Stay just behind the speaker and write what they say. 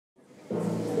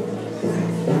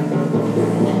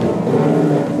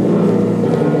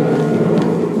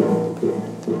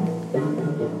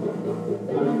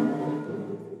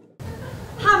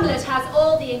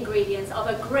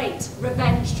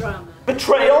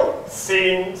kill.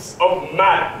 Scenes of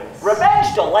madness.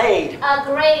 Revenge delayed. A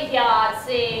graveyard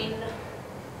scene.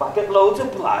 Bucket loads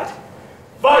of blood.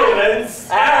 Violence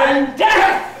and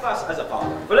death. Us as a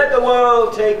father. But let the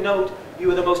world take note,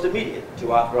 you are the most immediate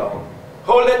to our throne.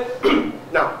 Hold it.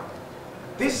 Now,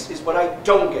 this is what I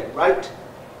don't get, right?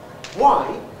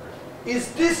 Why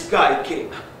is this guy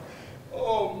king?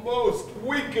 Oh, most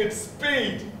wicked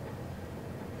speed.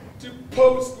 To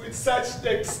post with such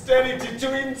dexterity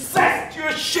to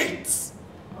incestuous sheets.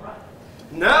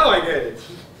 Now I get it.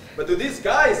 But do these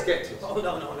guys get it? Oh,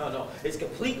 no. It's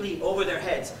completely over their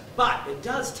heads. But it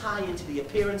does tie into the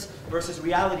appearance versus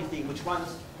reality theme which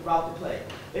runs throughout the play.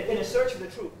 In a search for the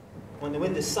truth, when the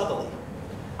wind is southerly,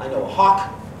 I know a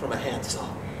hawk from a handsaw.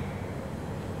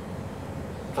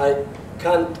 I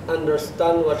can't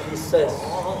understand what he says.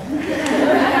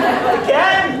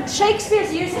 Again?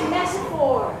 Shakespeare's using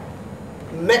metaphor.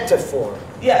 Metaphor.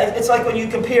 Yeah, it's like when you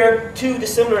compare two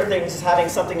dissimilar things as having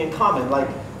something in common, like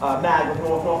mag with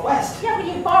north-northwest. Yeah, when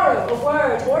you borrow a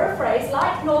word or a phrase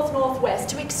like north-northwest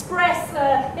to express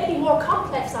a maybe more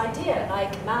complex idea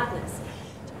like madness.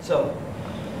 So,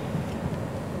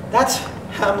 that's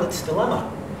Hamlet's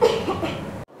dilemma.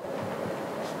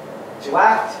 To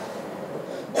act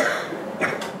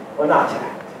or not to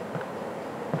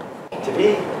act. To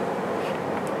be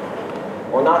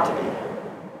or not to be.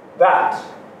 That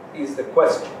is the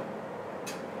question.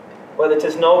 Whether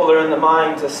 'tis nobler in the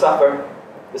mind to suffer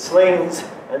the slings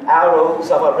and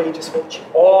arrows of outrageous fortune,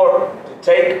 Or to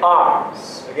take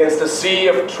arms against a sea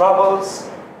of troubles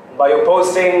by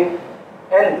opposing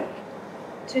end.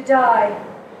 To die.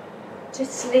 To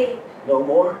sleep. no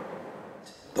more.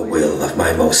 The will of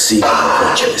my most secret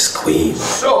virtuous queen.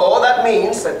 So that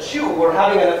means that you were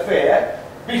having an affair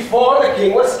before the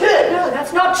king was killed. No,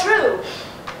 that's not true.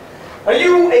 Are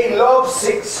you a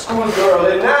lovesick schoolgirl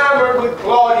enamored with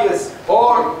Claudius,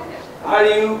 or are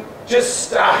you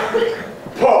just a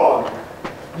pawn?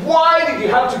 Why did you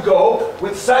have to go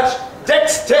with such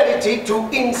dexterity to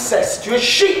incestuous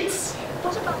sheets?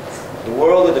 What about The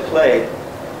world of the play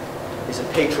is a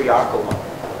patriarchal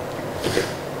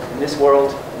one. In this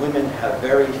world, women have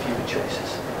very few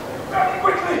choices. Very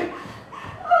quickly!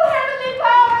 Oh, heavenly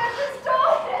powers,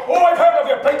 distorted! Oh, I've heard of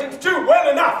your paintings too, well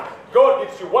enough. God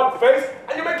gives you one face,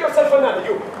 and you make yourself another,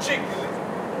 you cheeky.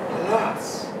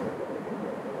 Alas,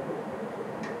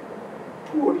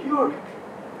 poor Yorick.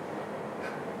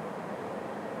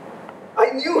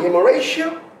 I knew him,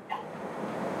 Horatio.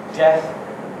 Death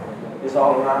is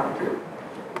all around.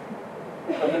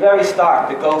 From the very start,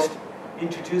 the ghost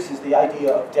introduces the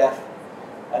idea of death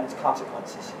and its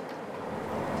consequences.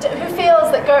 Who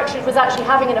feels that Gertrude was actually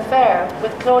having an affair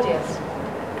with Claudius?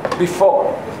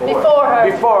 Before Before her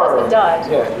husband died.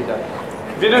 Yeah, he died.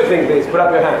 If you do think this, put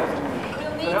up your hand.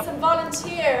 We'll need some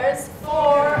volunteers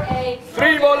for a...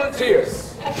 3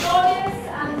 volunteers. A Claudius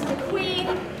and the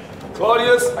Queen.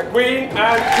 Claudius, a queen,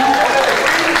 and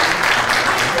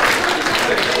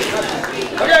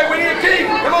 2 Okay, we need a king.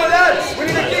 Come on, lads. We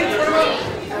need a king for a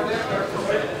moment.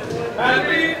 And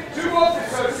we